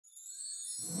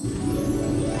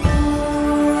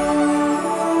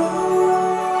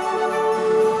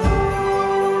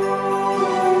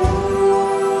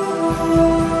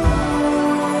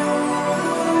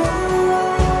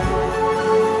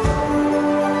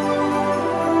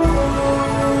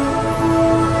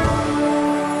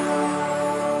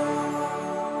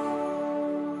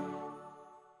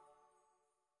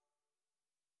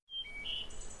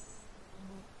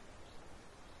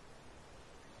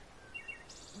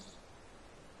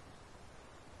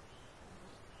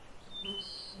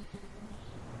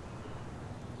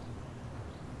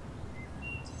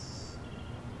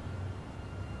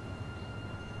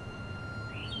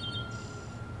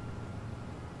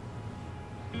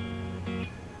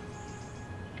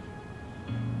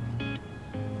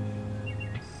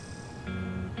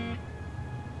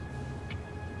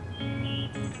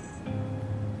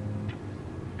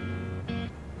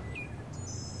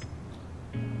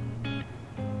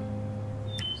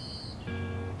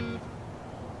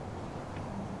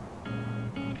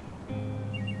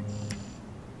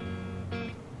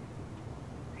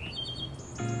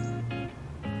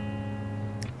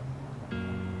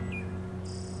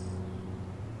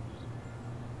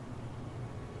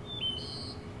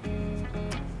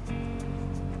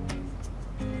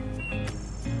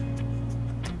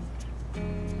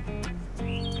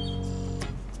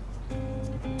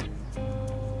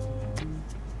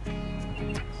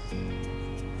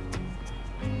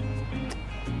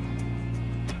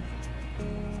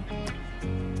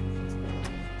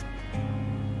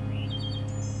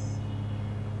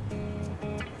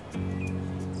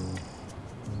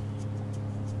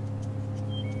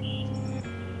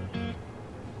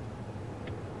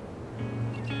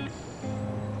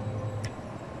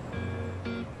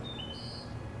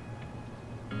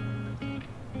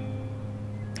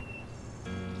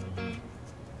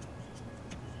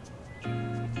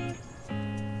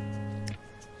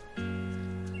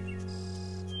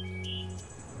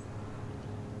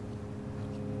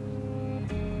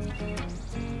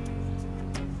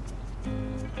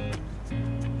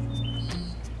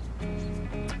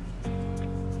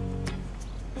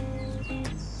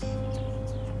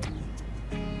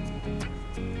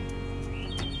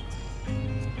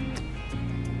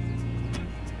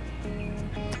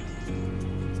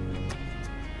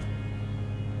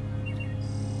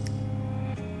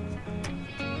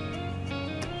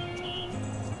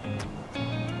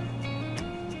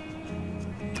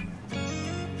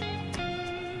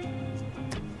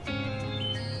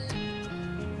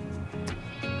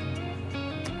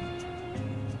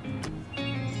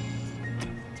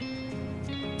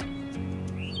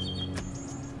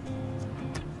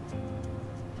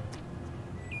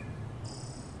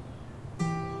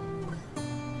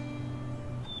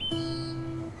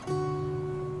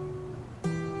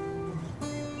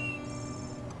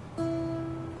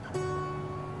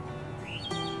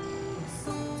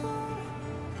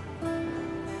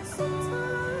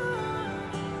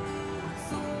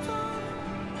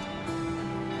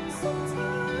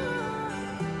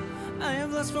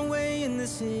lost my way in the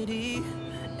city,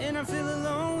 and I feel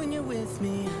alone when you're with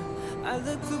me. I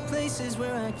look for places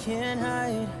where I can't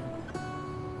hide.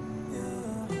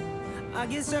 I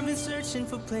guess I've been searching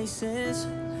for places,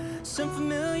 some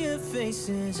familiar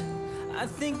faces. I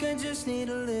think I just need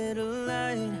a little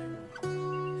light.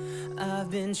 I've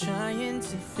been trying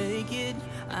to fake it.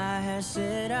 I have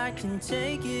said I can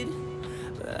take it,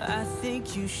 but I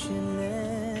think you should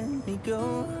let me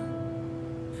go.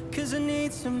 'Cause I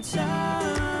need some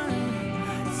time.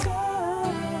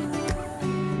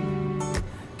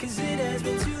 'Cause it has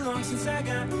been too long since I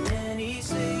got any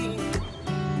sleep.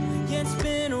 Yeah, it's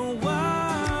been a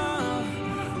while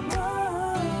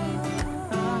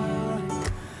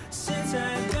since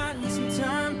I've gotten some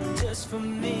time just for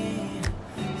me.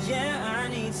 Yeah, I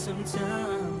need some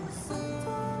time.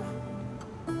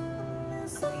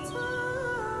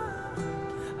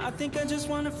 I think I just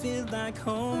wanna feel like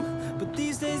home, but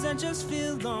these days I just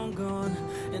feel long gone,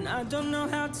 and I don't know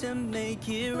how to make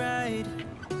it right.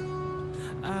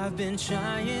 I've been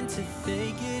trying to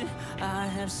fake it. I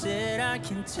have said I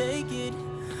can take it,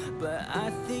 but I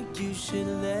think you should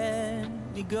let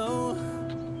me go.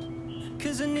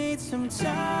 'Cause I need some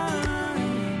time.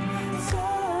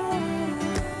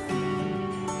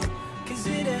 'Cause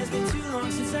it has been too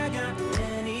long since I got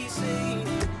any sleep.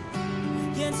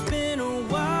 Yeah, it's been a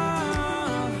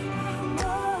while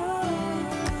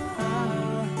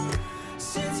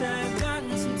since I've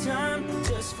gotten some time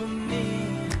just for me.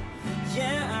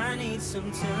 Yeah, I need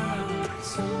some time.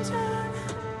 Sometime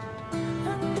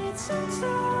I need some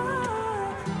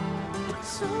time.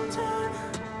 Sometime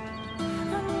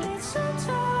I need some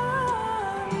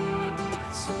time.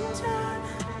 Sometime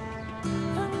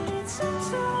I need some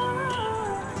time.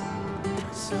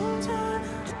 Sometime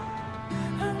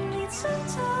I need some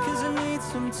time. 'Cause I need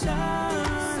some time.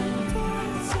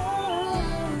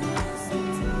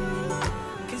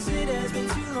 'Cause it has been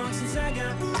too long since I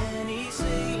got any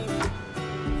sleep.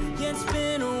 Yeah, it's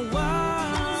been a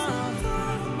while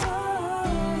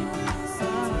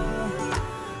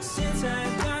since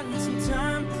I've gotten some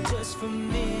time just for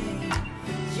me.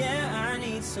 Yeah, I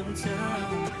need some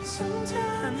time.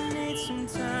 Sometime I need some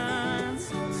time.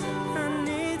 I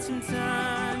need some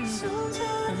time.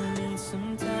 I need some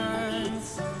time.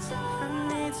 I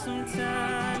need some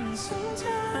time.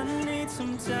 I need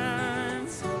some time.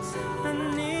 I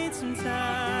need some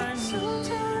time.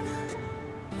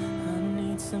 I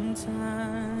need some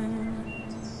time.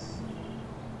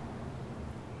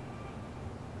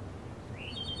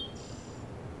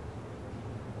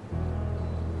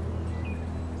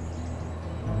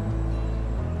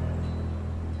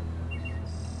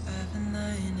 I've been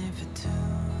lying here for too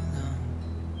long.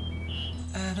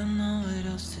 I don't know what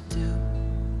else to do.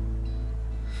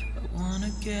 I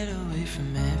wanna get away from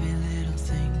every little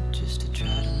thing just to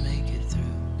try to make it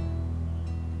through.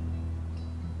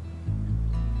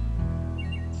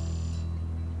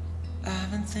 I've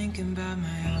been thinking about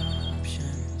my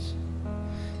options,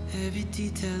 every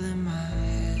detail in my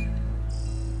head,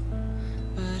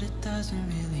 but it doesn't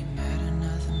really matter,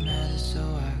 nothing matters, so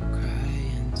I cry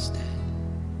instead.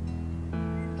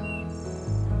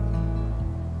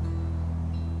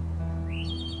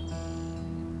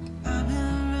 I've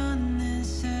been running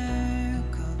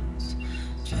circles,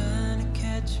 trying to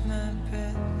catch my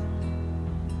breath.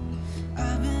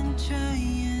 I've been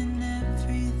trying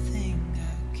everything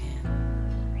I can,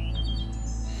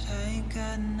 but I ain't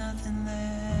got nothing left.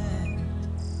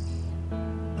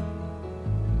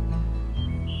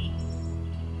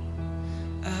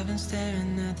 I've been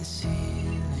staring at the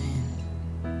ceiling,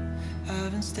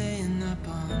 I've been staying up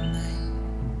all night.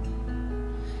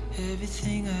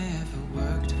 Everything I ever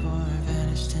worked for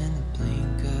vanished in the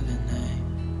blink of an eye.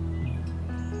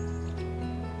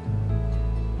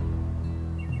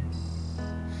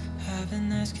 I've been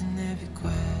asking every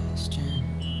question,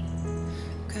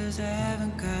 'cause I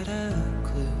haven't got a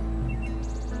clue.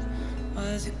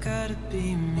 Why's it gotta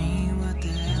be me? What the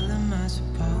hell am I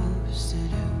supposed to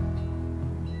do?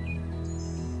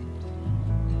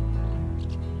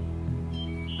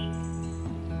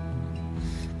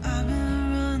 I've been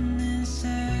running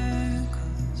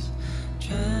circles,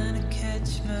 trying to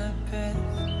catch my breath.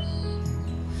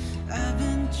 I've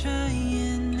been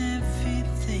trying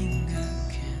everything I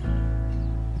can,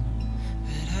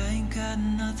 but I ain't got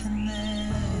nothing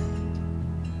left.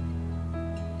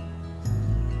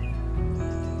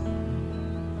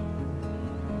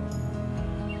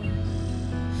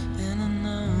 And I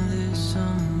know there's so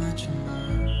much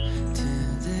more to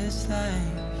this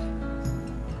life,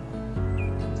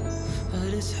 but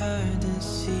it's hard to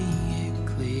see it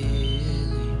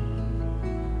clearly.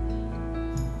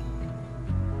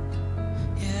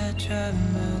 Yeah, I try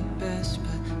my best,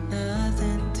 but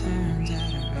nothing turns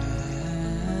out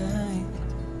right.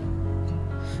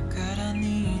 God, I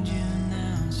need you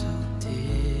now so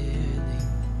dearly.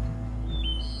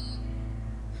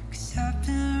 'Cause I've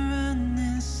been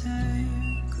running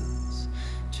circles,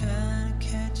 trying to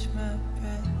catch my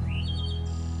breath.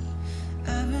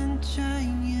 I've been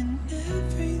trying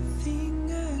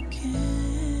everything I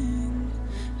can,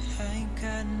 but I ain't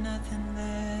got nothing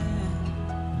left.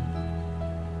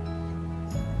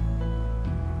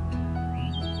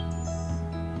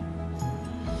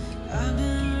 I've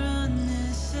been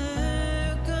running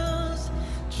circles,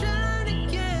 trying to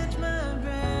catch my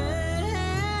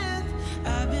breath.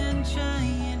 I've been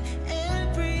trying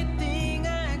everything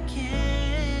I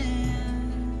can.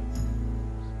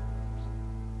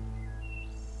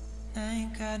 I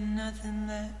ain't got nothing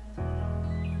left.